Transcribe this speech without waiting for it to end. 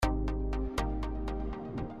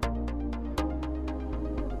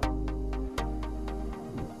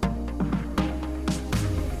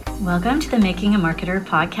Welcome to the Making a Marketer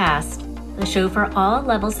podcast, the show for all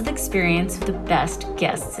levels of experience with the best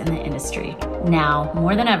guests in the industry. Now,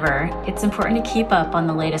 more than ever, it's important to keep up on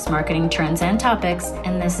the latest marketing trends and topics,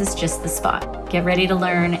 and this is just the spot. Get ready to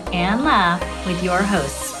learn and laugh with your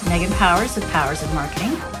hosts, Megan Powers with Powers of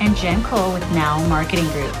Marketing and Jen Cole with Now Marketing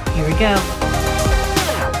Group. Here we go.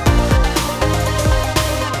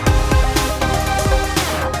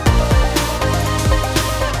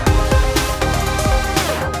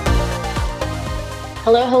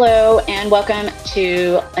 Hello, and welcome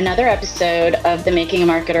to another episode of the Making a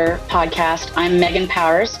Marketer podcast. I'm Megan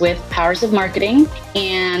Powers with Powers of Marketing,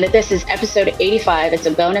 and this is episode 85. It's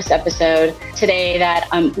a bonus episode today that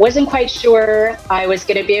I wasn't quite sure I was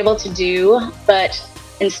going to be able to do, but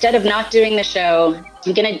instead of not doing the show,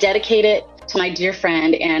 I'm going to dedicate it to my dear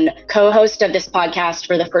friend and co-host of this podcast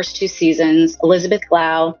for the first two seasons, Elizabeth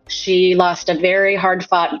Glau. She lost a very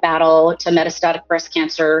hard-fought battle to metastatic breast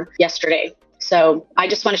cancer yesterday. So I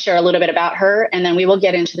just want to share a little bit about her, and then we will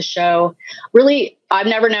get into the show. Really, I've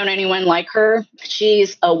never known anyone like her.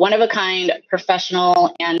 She's a one-of-a-kind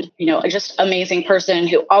professional and, just amazing person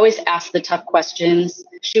who always asked the tough questions.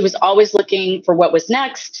 She was always looking for what was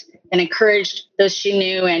next and encouraged those she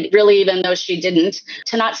knew, and really even those she didn't,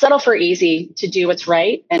 to not settle for easy, to do what's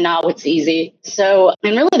right and not what's easy. So,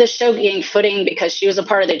 and really the show gained footing because she was a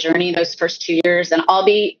part of the journey those first 2 years, and I'll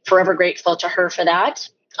be forever grateful to her for that.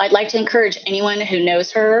 I'd like to encourage anyone who knows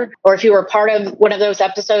her, or if you were part of one of those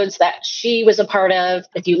episodes that she was a part of,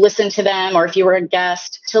 if you listened to them or if you were a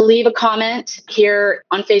guest, to leave a comment here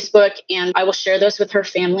on Facebook, and I will share those with her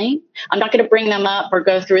family. I'm not going to bring them up or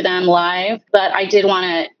go through them live, but I did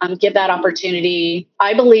want to give that opportunity.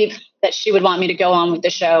 I believe that she would want me to go on with the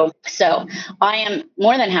show. So I am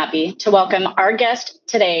more than happy to welcome our guest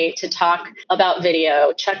today to talk about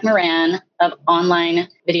video, Chuck Moran of Online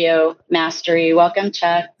Video Mastery. Welcome,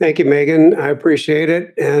 Chuck. Thank you, Megan. I appreciate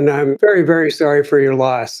it. And I'm very, very sorry for your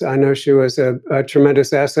loss. I know she was a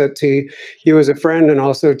tremendous asset to you as a friend and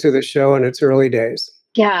also to the show in its early days.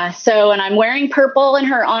 Yeah. So, and I'm wearing purple in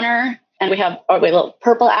her honor. And we have a little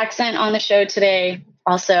purple accent on the show today.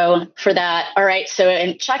 Also for that. All right. So,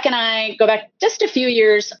 and Chuck and I go back just a few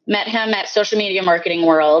years, met him at Social Media Marketing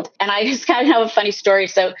World. And I just kind of have a funny story.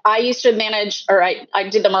 So I used to manage, or I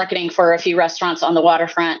did the marketing for a few restaurants on the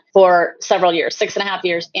waterfront for several years, 6.5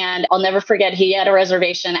 years. And I'll never forget, he had a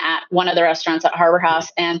reservation at one of the restaurants at Harbor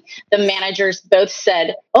House. And the managers both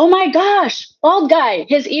said, "Oh my gosh, bald guy.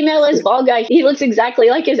 His email is bald guy. He looks exactly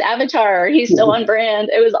like his avatar. He's so on brand."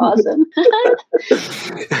 It was awesome.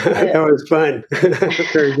 That was fun.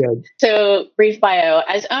 Very good. So, brief bio.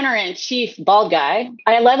 As owner and chief bald guy,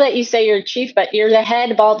 I love that you say you're chief, but you're the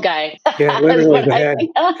head bald guy. Yeah, literally the head.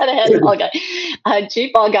 The head bald guy.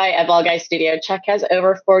 Chief bald guy at Bald Guy Studio. Chuck has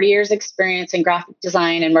over 40 years experience in graphic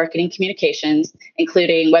design and marketing communications,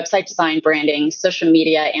 including website design, branding, social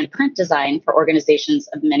media, and print design for organizations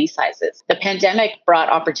of many sizes. The pandemic brought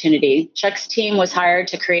opportunity. Chuck's team was hired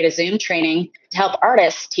to create a Zoom training to help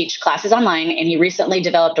artists teach classes online, and he recently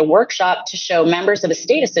developed a workshop to show members of a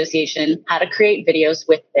state association how to create videos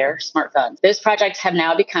with their smartphones. Those projects have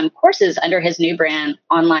now become courses under his new brand,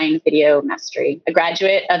 Online Video Mastery. A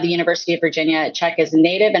graduate of the University of Virginia, Chuck is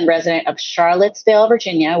native and resident of Charlottesville,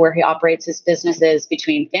 Virginia, where he operates his businesses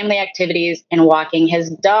between family activities and walking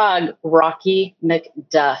his dog, Rocky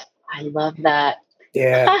McDuff. I love that.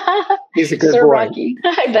 Yeah, he's a good Sir boy. Rocky.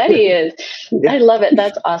 I bet he is. Yeah. I love it.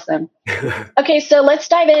 That's awesome. Okay, so let's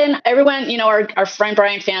dive in. Everyone, our friend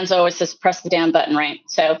Brian Fanzo always says, press the damn button, right?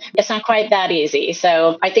 So it's not quite that easy.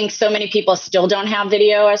 So I think so many people still don't have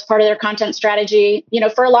video as part of their content strategy,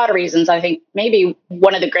 for a lot of reasons. I think maybe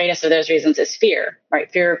one of the greatest of those reasons is fear, right?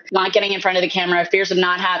 Fear of not getting in front of the camera, fears of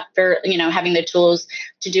not having the tools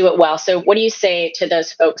to do it well. So what do you say to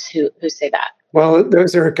those folks who say that? Well,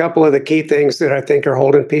 those are a couple of the key things that I think are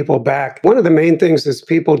holding people back. One of the main things is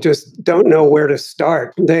people just don't know where to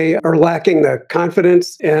start. They are lacking the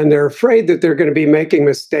confidence and they're afraid that they're going to be making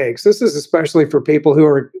mistakes. This is especially for people who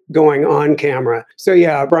are going on camera. So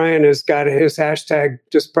yeah, Brian has got his hashtag,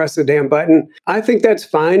 just press the damn button. I think that's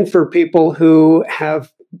fine for people who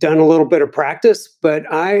have done a little bit of practice, but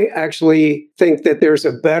I actually think that there's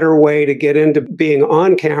a better way to get into being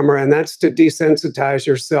on camera, and that's to desensitize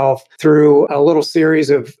yourself through a little series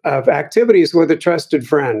of activities with a trusted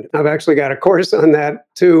friend. I've actually got a course on that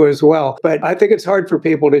too as well. But I think it's hard for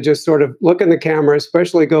people to just sort of look in the camera,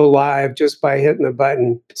 especially go live just by hitting the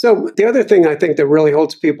button. So the other thing I think that really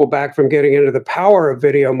holds people back from getting into the power of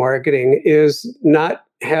video marketing is not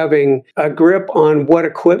having a grip on what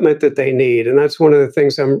equipment that they need. And that's one of the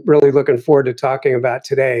things I'm really looking forward to talking about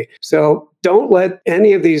today. So don't let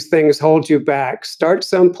any of these things hold you back. Start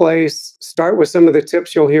someplace, start with some of the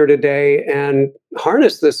tips you'll hear today, and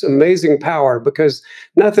harness this amazing power, because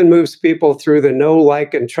nothing moves people through the know,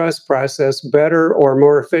 like, and trust process better or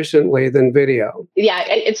more efficiently than video. Yeah,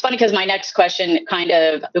 it's funny because my next question you kind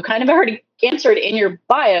of already answered in your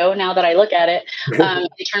bio now that I look at it,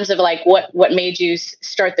 in terms of like what made you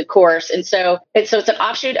start the course. And so it's an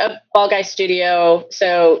offshoot of Ball Guy Studio.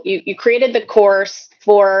 So you created the course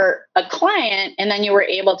for a client, and then you were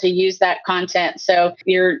able to use that content. So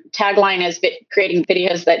your tagline is creating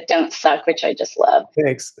videos that don't suck, which I just love.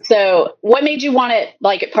 Thanks. So what made you want it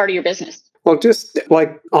like it part of your business? Well, just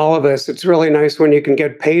like all of us, it's really nice when you can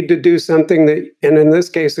get paid to do something and in this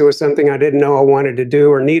case, it was something I didn't know I wanted to do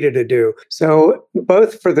or needed to do. So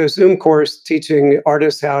both for the Zoom course, teaching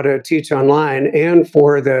artists how to teach online, and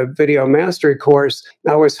for the video mastery course,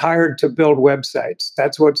 I was hired to build websites.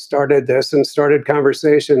 That's what started this and started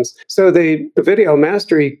conversations. So the video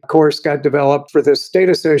mastery course got developed for the state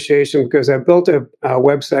association because I built a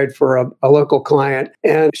website for a local client,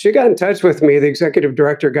 and she got in touch with me. The executive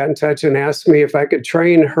director got in touch and asked me if I could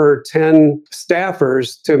train her 10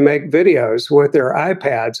 staffers to make videos with their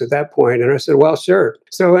iPads at that point. And I said, well, sure.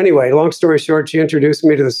 So anyway, long story short, she introduced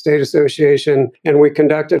me to the state association, and we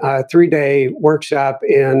conducted a 3-day workshop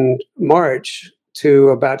in March to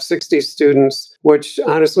about 60 students, which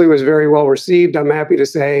honestly was very well received, I'm happy to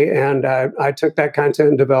say. And I took that content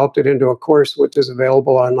and developed it into a course, which is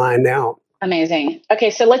available online now. Amazing. Okay,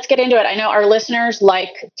 so let's get into it. I know our listeners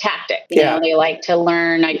like tactics. You know, they like to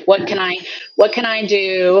learn, like, what can I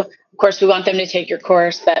do? Of course, we want them to take your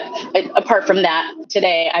course, but apart from that,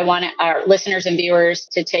 today I want our listeners and viewers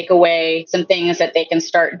to take away some things that they can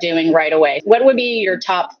start doing right away. What would be your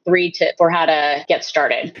top 3 tips for how to get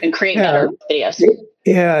started and create better videos?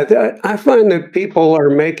 Yeah, I find that people are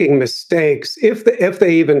making mistakes if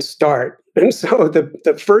they even start. And so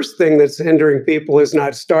the first thing that's hindering people is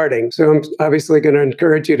not starting. So I'm obviously going to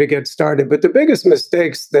encourage you to get started. But the biggest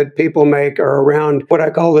mistakes that people make are around what I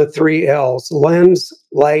call the 3 L's: lens,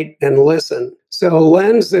 light, and listen. So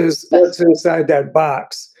lens is what's inside that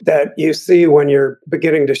box that you see when you're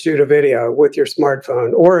beginning to shoot a video with your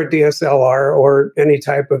smartphone or a DSLR or any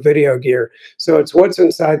type of video gear. So it's what's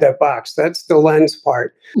inside that box. That's the lens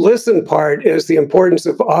part. Listen part is the importance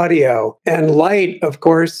of audio. And light, of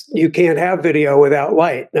course, you can't have video without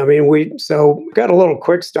light. I mean, we got a little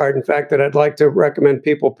quick start, in fact, that I'd like to recommend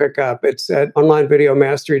people pick up. It's at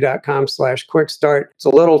onlinevideomastery.com/quick start. It's a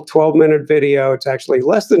little 12-minute video. It's actually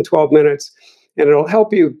less than 12 minutes. And it'll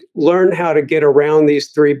help you learn how to get around these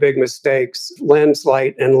 3 big mistakes: lens,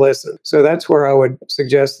 light, and listen. So that's where I would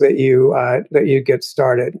suggest that you get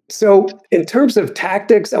started. So in terms of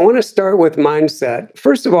tactics, I want to start with mindset.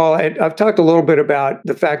 First of all, I've talked a little bit about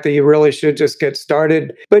the fact that you really should just get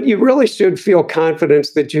started, but you really should feel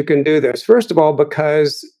confidence that you can do this. First of all,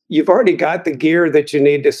 because you've already got the gear that you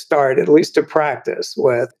need to start, at least to practice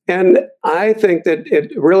with. And I think that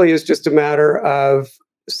it really is just a matter of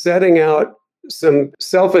setting out some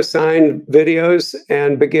self-assigned videos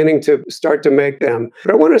and beginning to start to make them.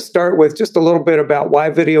 But I want to start with just a little bit about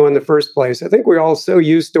why video in the first place. I think we're all so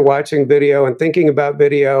used to watching video and thinking about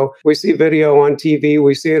video. We see video on TV,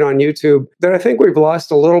 we see it on YouTube, that I think we've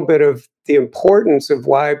lost a little bit of the importance of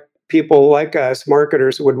why people like us,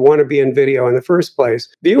 marketers, would want to be in video in the first place.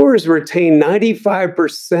 Viewers retain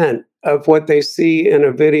 95% of what they see in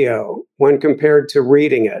a video when compared to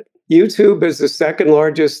reading it. YouTube is the second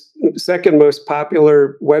most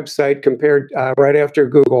popular website compared right after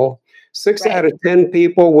Google. 6 out of 10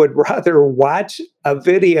 people would rather watch a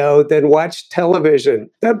video than watch television.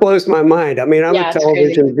 That blows my mind. I mean, I'm a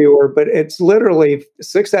television viewer, but it's literally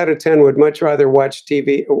 6 out of 10 would much rather watch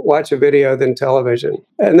a video than television.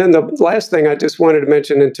 And then the last thing I just wanted to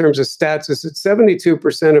mention in terms of stats is that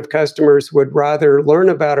 72% of customers would rather learn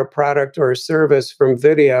about a product or a service from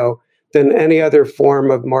video than any other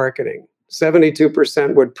form of marketing.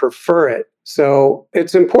 72% would prefer it. So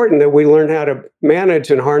it's important that we learn how to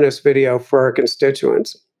manage and harness video for our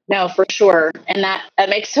constituents. No, for sure. And that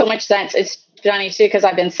makes so much sense. It's funny too, because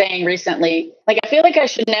I've been saying recently, like, I feel like I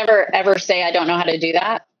should never, ever say I don't know how to do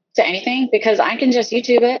that to anything, because I can just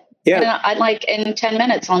YouTube it. Yeah. And I'd like in 10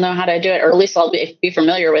 minutes, I'll know how to do it, or at least I'll be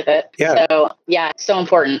familiar with it. Yeah. So yeah, it's so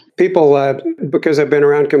important. People, because I've been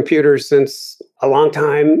around computers since a long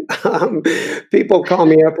time, people call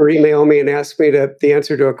me up or email me and ask me the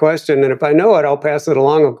answer to a question. And if I know it, I'll pass it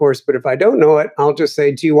along, of course. But if I don't know it, I'll just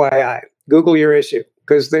say GYI. Google your issue.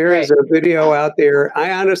 because there is a video out there.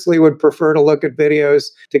 I honestly would prefer to look at videos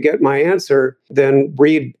to get my answer than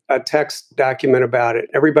read a text document about it.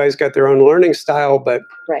 Everybody's got their own learning style, but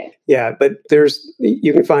but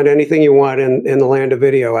you can find anything you want in the land of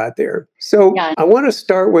video out there. So I want to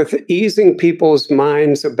start with easing people's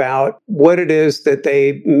minds about what it is that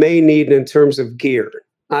they may need in terms of gear.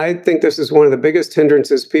 I think this is one of the biggest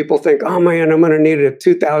hindrances. People think, oh man, I'm going to need a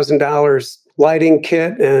 $2,000 lighting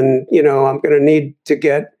kit, and I'm going to need to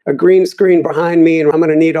get a green screen behind me, and I'm going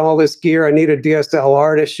to need all this gear. I need a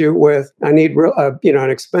DSLR to shoot with. I need an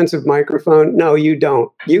expensive microphone. No, you don't.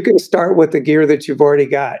 You can start with the gear that you've already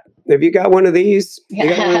got. Have you got one of these?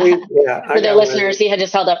 Yeah. For the listeners, he had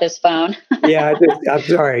just held up his phone. I'm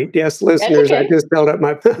sorry. Yes, listeners, I just held up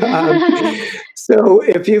my phone. So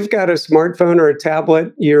if you've got a smartphone or a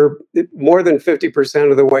tablet, you're more than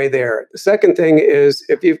 50% of the way there. The second thing is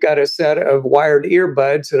if you've got a set of wired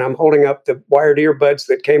earbuds, and I'm holding up the wired earbuds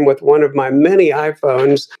that came with one of my many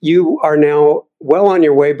iPhones, you are now well on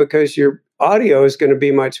your way because your audio is going to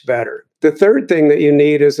be much better. The third thing that you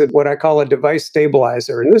need is what I call a device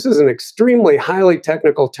stabilizer. And this is an extremely highly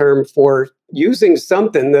technical term for using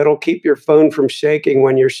something that'll keep your phone from shaking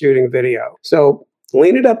when you're shooting video. So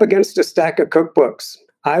lean it up against a stack of cookbooks.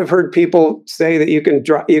 I've heard people say that you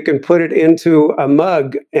can put it into a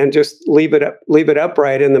mug and just leave it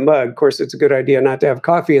upright in the mug. Of course, it's a good idea not to have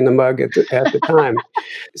coffee in the mug at the time.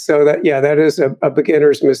 So that is a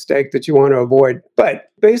beginner's mistake that you want to avoid.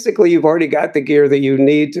 But basically, you've already got the gear that you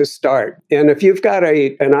need to start. And if you've got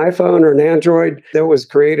an iPhone or an Android that was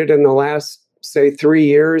created in the last, say, 3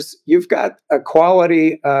 years, you've got a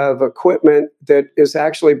quality of equipment that is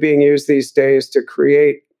actually being used these days to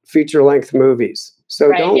create feature-length movies. So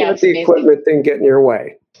don't let the equipment thing get in your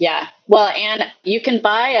way. Yeah. Well, and you can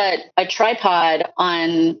buy a tripod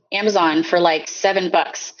on Amazon for like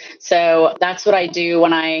 $7. So that's what I do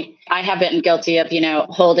when I have been guilty of,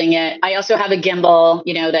 holding it. I also have a gimbal,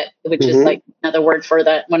 which is like another word for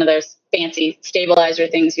one of those fancy stabilizer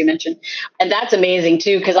things you mentioned. And that's amazing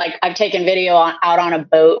too, because I've taken video out on a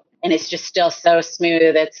boat, and it's just still so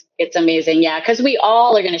smooth. It's amazing. Yeah. Cause we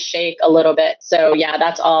all are going to shake a little bit. So yeah,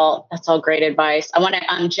 that's all great advice. I want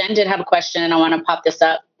to, Jen did have a question, and I want to pop this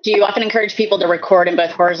up. Do you often encourage people to record in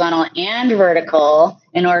both horizontal and vertical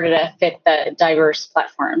in order to fit the diverse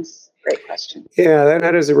platforms? Great question. Yeah,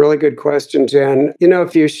 that is a really good question, Jen.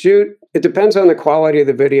 If you shoot, it depends on the quality of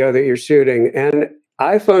the video that you're shooting. And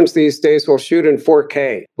iPhones these days will shoot in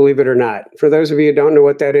 4K, believe it or not. For those of you who don't know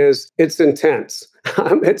what that is, it's intense.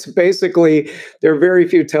 It's basically, there are very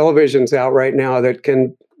few televisions out right now that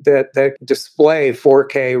can that display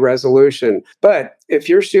 4K resolution. But if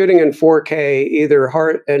you're shooting in 4K,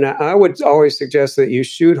 and I would always suggest that you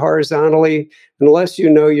shoot horizontally, unless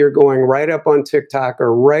you're going right up on TikTok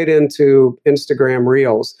or right into Instagram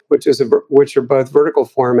Reels, which are both vertical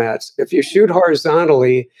formats. If you shoot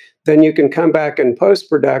horizontally, then you can come back in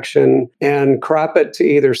post-production and crop it to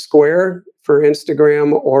either square for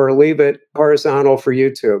Instagram or leave it horizontal for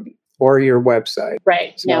YouTube or your website.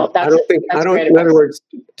 Right. So in other words,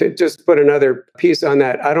 to just put another piece on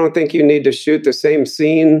that, I don't think you need to shoot the same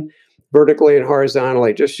scene vertically and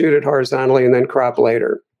horizontally. Just shoot it horizontally and then crop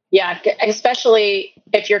later. Yeah, especially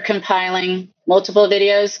if you're compiling multiple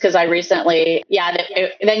videos, because I recently,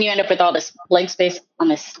 then you end up with all this blank space on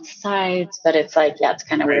the sides, but it's it's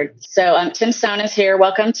kind of weird. So Tim Stone is here.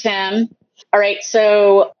 Welcome, Tim. All right.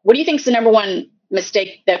 So what do you think is the number one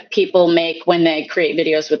mistake that people make when they create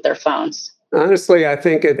videos with their phones? Honestly, I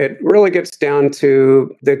think it really gets down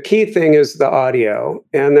to the key thing is the audio.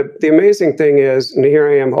 And the amazing thing is, and here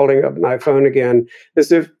I am holding up my phone again,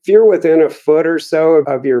 is if you're within a foot or so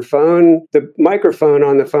of your phone, the microphone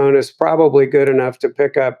on the phone is probably good enough to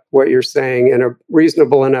pick up what you're saying in a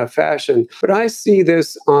reasonable enough fashion. But I see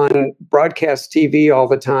this on broadcast TV all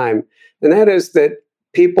the time. And that is that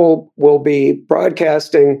people will be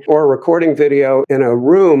broadcasting or recording video in a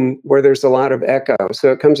room where there's a lot of echo.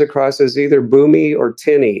 So it comes across as either boomy or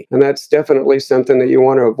tinny. And that's definitely something that you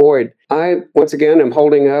want to avoid. I, once again, am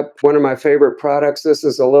holding up one of my favorite products. This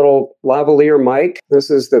is a little lavalier mic.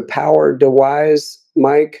 This is the Power DeWise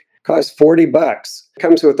mic. Costs $40.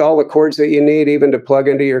 Comes with all the cords that you need, even to plug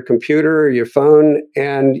into your computer or your phone.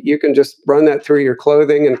 And you can just run that through your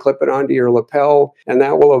clothing and clip it onto your lapel. And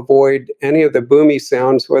that will avoid any of the boomy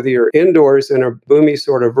sounds, whether you're indoors in a boomy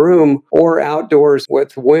sort of room or outdoors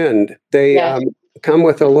with wind. They come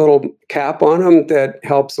with a little cap on them that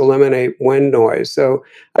helps eliminate wind noise. So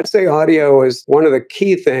I'd say audio is one of the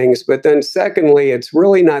key things. But then secondly, it's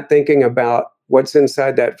really not thinking about what's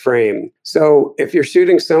inside that frame. So if you're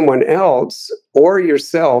shooting someone else or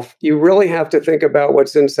yourself, you really have to think about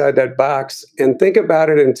what's inside that box and think about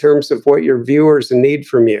it in terms of what your viewers need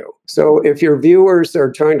from you. So if your viewers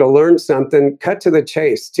are trying to learn something, cut to the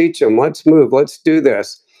chase, teach them, let's move, let's do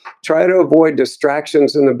this. Try to avoid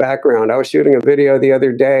distractions in the background. I was shooting a video the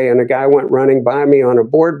other day and a guy went running by me on a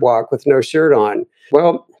boardwalk with no shirt on.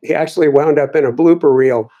 Well, he actually wound up in a blooper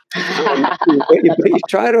reel. But you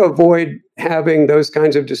try to avoid having those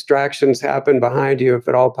kinds of distractions happen behind you if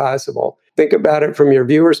at all possible. Think about it from your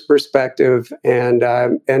viewer's perspective and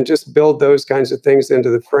just build those kinds of things into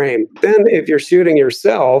the frame. Then if you're shooting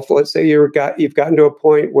yourself, let's say you've gotten to a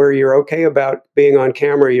point where you're okay about being on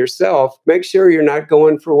camera yourself, make sure you're not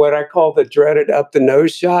going for what I call the dreaded up the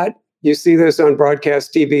nose shot. You see this on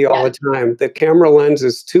broadcast TV all the time. The camera lens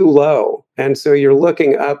is too low. And so you're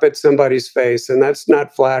looking up at somebody's face, and that's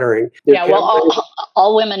not flattering.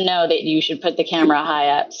 All women know that you should put the camera high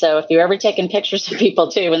up. So if you're ever taking pictures of people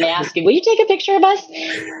too, when they ask you, will you take a picture of us?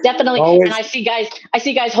 Definitely. Always. And I see guys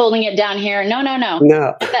holding it down here. No.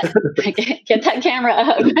 Get that camera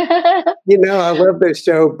up. I love this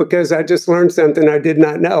show because I just learned something I did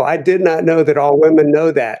not know. I did not know that all women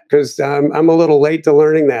know that because I'm a little late to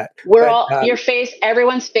learning that.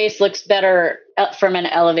 Everyone's face looks better from an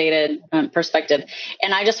elevated perspective.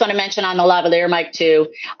 And I just want to mention on the lavalier mic too,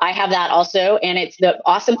 I have that also. And it's the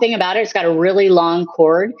awesome thing about it. It's got a really long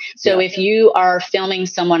cord. So if you are filming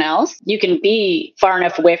someone else, you can be far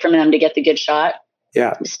enough away from them to get the good shot.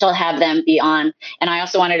 Yeah. Still have them be on. And I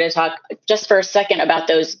also wanted to talk just for a second about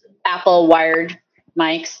those Apple wired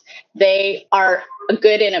mics. They are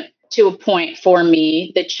good to a point for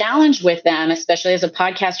me. The challenge with them, especially as a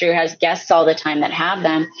podcaster who has guests all the time that have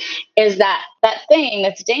them, is that thing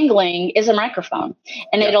that's dangling is a microphone,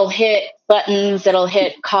 and it'll hit buttons, it'll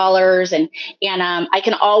hit collars, and I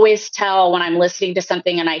can always tell when I'm listening to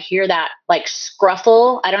something and I hear that like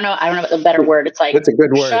scruffle. I don't know the better word. It's like, that's a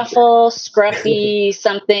good word. Shuffle, scruffy,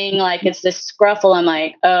 something like it's this scruffle. I'm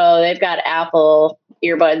like, oh, they've got Apple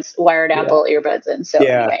earbuds, wired Apple earbuds. And so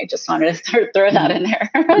anyway, just wanted to throw that in there.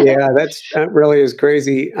 That really is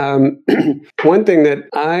crazy. One thing that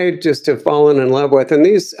I just have fallen in love with, and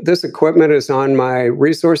this equipment is on my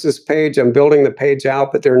resources page. I'm building the page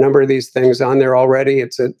out, but there are a number of these things on there already.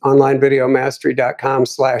 It's at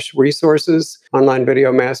onlinevideomastery.com/resources,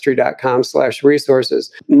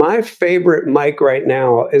 onlinevideomastery.com/resources. My favorite mic right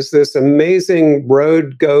now is this amazing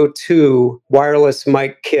Rode Go 2 wireless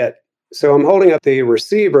mic kit. So I'm holding up the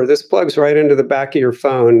receiver. This plugs right into the back of your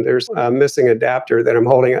phone. There's a missing adapter that I'm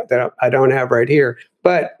holding up that I don't have right here.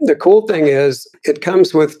 But the cool thing is it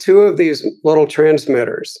comes with two of these little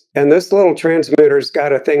transmitters. And this little transmitter's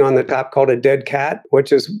got a thing on the top called a dead cat,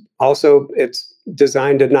 which is also, it's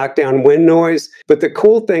designed to knock down wind noise. But the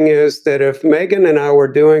cool thing is that if Megan and I were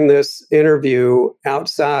doing this interview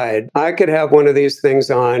outside, I could have one of these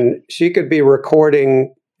things on. She could be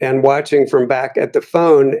recording and watching from back at the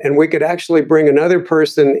phone, and we could actually bring another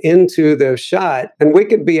person into the shot, and we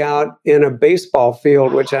could be out in a baseball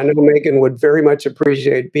field, which I know Megan would very much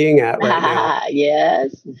appreciate being at right now.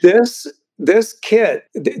 Yes. This kit,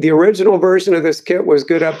 the original version of this kit was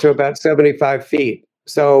good up to about 75 feet.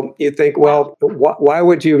 So you think, well, why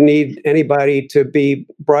would you need anybody to be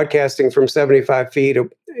broadcasting from 75 feet, or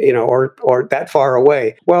that far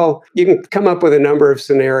away? Well, you can come up with a number of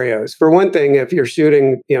scenarios. For one thing, if you're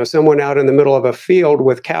shooting, someone out in the middle of a field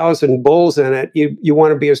with cows and bulls in it, you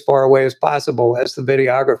want to be as far away as possible as the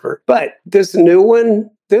videographer. But this new one,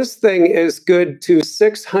 this thing is good to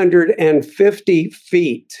 650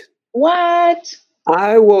 feet. What?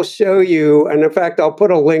 I will show you, and in fact, I'll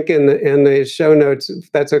put a link in the show notes,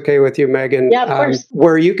 if that's okay with you, Megan. Yeah, of course.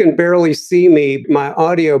 Where you can barely see me. My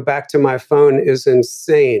audio back to my phone is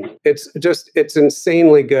insane. It's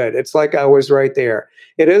insanely good. It's like I was right there.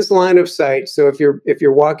 It is line of sight, so if you're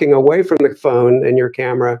walking away from the phone and your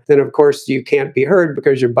camera, then of course you can't be heard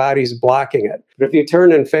because your body's blocking it. But if you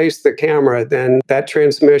turn and face the camera, then that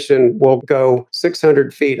transmission will go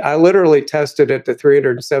 600 feet. I literally tested it to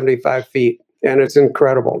 375 feet. And it's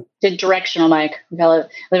incredible. The directional mic. I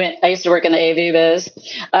used to work in the AV biz.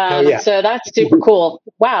 So that's super cool.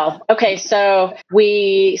 Wow. Okay. So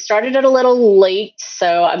we started it a little late.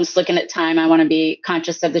 So I'm just looking at time. I want to be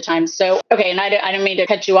conscious of the time. So, okay. And I don't mean to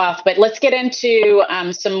cut you off, but let's get into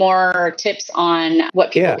some more tips on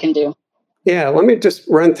what people can do. Yeah. Let me just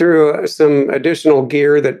run through some additional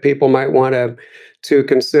gear that people might want to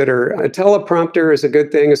consider. A teleprompter is a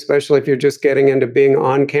good thing, especially if you're just getting into being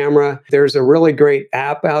on camera. There's a really great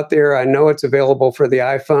app out there. I know it's available for the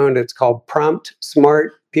iPhone. It's called Prompt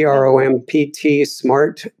Smart. PROMPT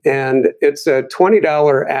Smart. And it's a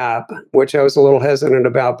 $20 app, which I was a little hesitant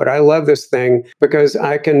about, but I love this thing because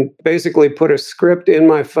I can basically put a script in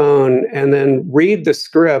my phone and then read the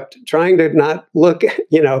script, trying to not look,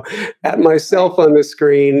 at myself on the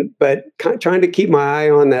screen, but trying to keep my eye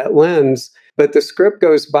on that lens. But the script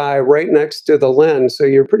goes by right next to the lens. So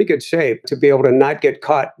you're in pretty good shape to be able to not get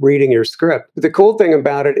caught reading your script. But the cool thing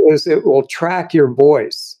about it is it will track your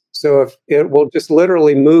voice. So if it will just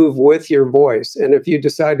literally move with your voice. And if you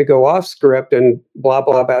decide to go off script and blah,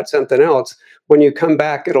 blah about something else, when you come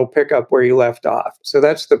back, it'll pick up where you left off. So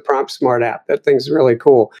that's the Prompt Smart app. That thing's really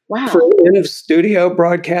cool. Wow. For in-studio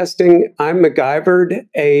broadcasting, I MacGyvered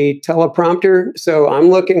a teleprompter. So I'm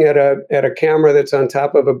looking at a camera that's on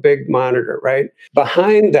top of a big monitor, right?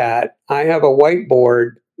 Behind that, I have a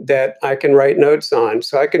whiteboard that I can write notes on.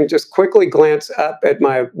 So I can just quickly glance up at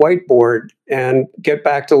my whiteboard and get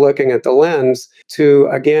back to looking at the lens to,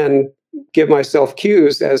 again, give myself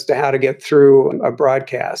cues as to how to get through a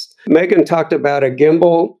broadcast. Megan talked about a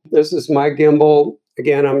gimbal. This is my gimbal.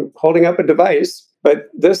 Again, I'm holding up a device, but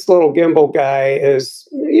this little gimbal guy is,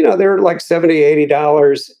 they're like $70,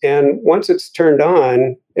 $80. And once it's turned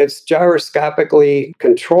on, it's gyroscopically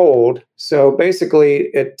controlled. So basically,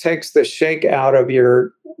 it takes the shake out of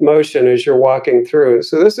your motion as you're walking through.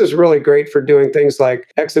 So this is really great for doing things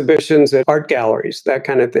like exhibitions at art galleries, that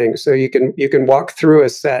kind of thing. So you can walk through a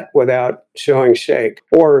set without showing shake,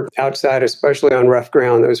 or outside, especially on rough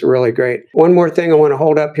ground. Those are really great. One more thing I want to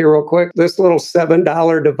hold up here real quick. This little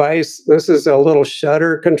 $7 device, this is a little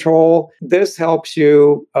shutter control. This helps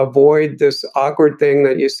you avoid this awkward thing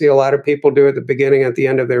that you see a lot of people do at the beginning, at the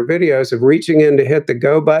end of their videos, of reaching in to hit the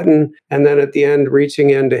go button, and then at the end, reaching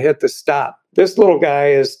in to hit the stop. This little guy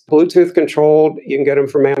is Bluetooth controlled. You can get them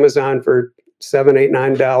from Amazon for $7, $8,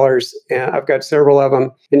 $9. And I've got several of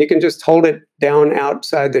them. And you can just hold it down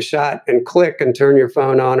outside the shot and click and turn your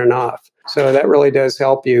phone on and off. So that really does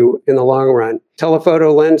help you in the long run.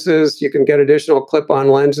 Telephoto lenses, you can get additional clip-on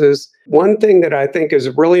lenses. One thing that I think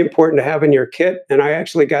is really important to have in your kit, and I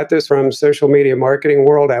actually got this from Social Media Marketing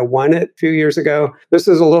World. I won it a few years ago. This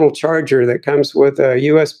is a little charger that comes with a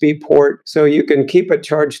USB port, so you can keep it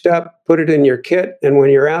charged up, put it in your kit, and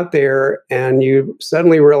when you're out there and you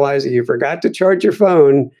suddenly realize that you forgot to charge your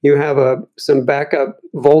phone, you have some backup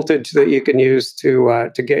voltage that you can use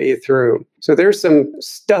to get you through. So there's some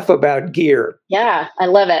stuff about gear. Yeah, I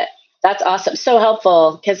love it. That's awesome. So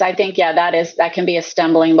helpful, because I think, that can be a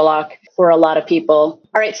stumbling block for a lot of people.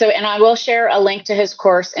 All right. So, and I will share a link to his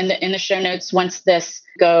course in the show notes once this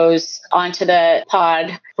goes onto the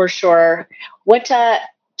pod for sure.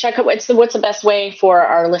 Check out what's the best way for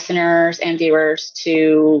our listeners and viewers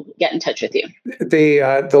to get in touch with you?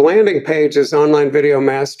 The landing page is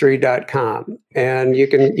onlinevideomastery.com, and you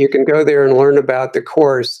can go there and learn about the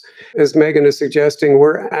course. As Megan is suggesting,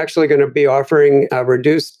 we're actually going to be offering a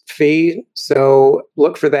reduced fee, so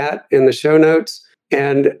look for that in the show notes.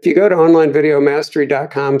 And if you go to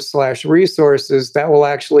onlinevideomastery.com/resources, that will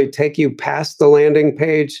actually take you past the landing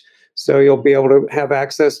page. So you'll be able to have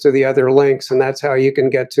access to the other links. And that's how you can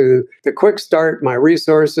get to the quick start, my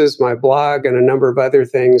resources, my blog, and a number of other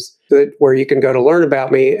things where you can go to learn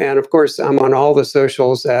about me. And of course, I'm on all the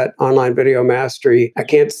socials at Online Video Mastery. I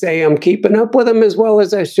can't say I'm keeping up with them as well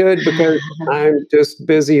as I should, because I'm just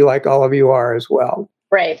busy like all of you are as well.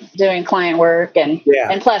 Right. Doing client work and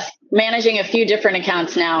plus managing a few different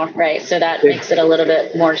accounts now. Right. So that makes it a little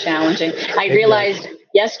bit more challenging. I realized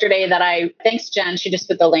yesterday that thanks Jen, she just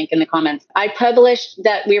put the link in the comments. I published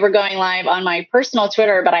that we were going live on my personal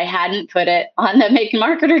Twitter, but I hadn't put it on the Make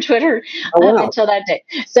Marketer Twitter until that day.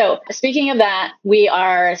 So speaking of that,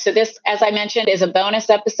 this, as I mentioned, is a bonus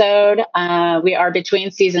episode. We are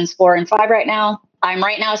between seasons 4 and 5 right now. I'm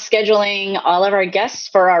right now scheduling all of our guests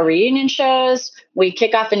for our reunion shows. We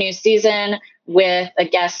kick off a new season with a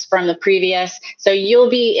guest from the previous. So you'll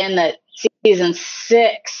be in the season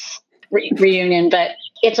 6 reunion, but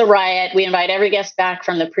it's a riot. We invite every guest back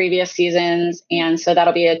from the previous seasons. And so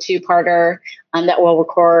that'll be a 2-parter that we'll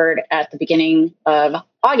record at the beginning of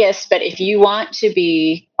August. But if you want to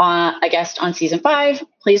be a guest on season 5,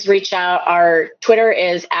 please reach out. Our Twitter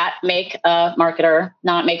is at Make a Marketer,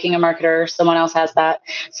 not Making a Marketer. Someone else has that.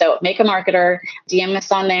 So Make a Marketer, DM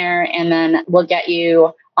us on there, and then we'll get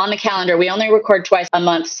you on the calendar. We only record twice a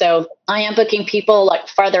month, so I am booking people like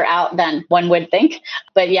farther out than one would think.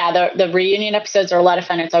 But yeah, the reunion episodes are a lot of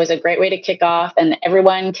fun. It's always a great way to kick off, and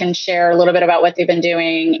everyone can share a little bit about what they've been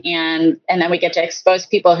doing, and then we get to expose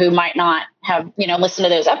people who might not have, listened to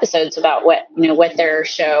those episodes about what their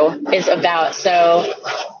show is about. So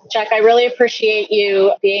Chuck, I really appreciate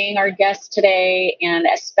you being our guest today, and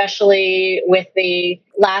especially with the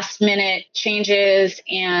last minute changes.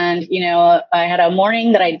 And, I had a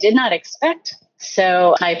morning that I did not expect.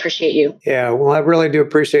 So I appreciate you. Yeah, well, I really do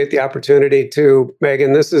appreciate the opportunity too,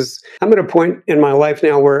 Megan. I'm at a point in my life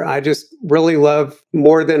now where I just really love,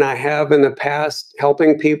 more than I have in the past,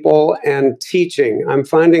 helping people and teaching. I'm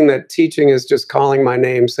finding that teaching is just calling my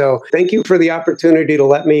name. So thank you for the opportunity to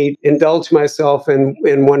let me indulge myself in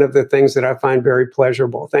one of the things that I find very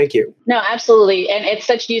pleasurable. Thank you. No, absolutely. And it's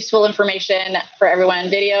such useful information for everyone.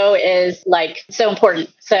 Video is so important.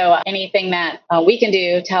 So anything that we can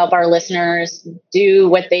do to help our listeners do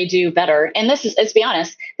what they do better. And let's be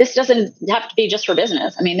honest, this doesn't have to be just for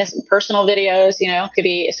business. I mean, this personal videos, it could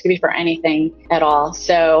be for anything at all.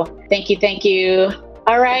 So thank you.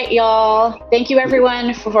 All right, y'all. Thank you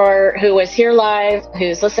everyone for who was here live,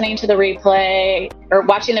 who's listening to the replay or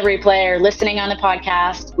watching the replay or listening on the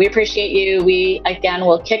podcast. We appreciate you. We, again,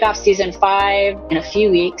 will kick off season 5 in a few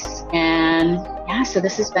weeks. And yeah, so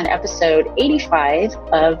this has been episode 85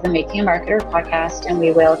 of the Making a Marketer podcast, and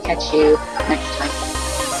we will catch you next time.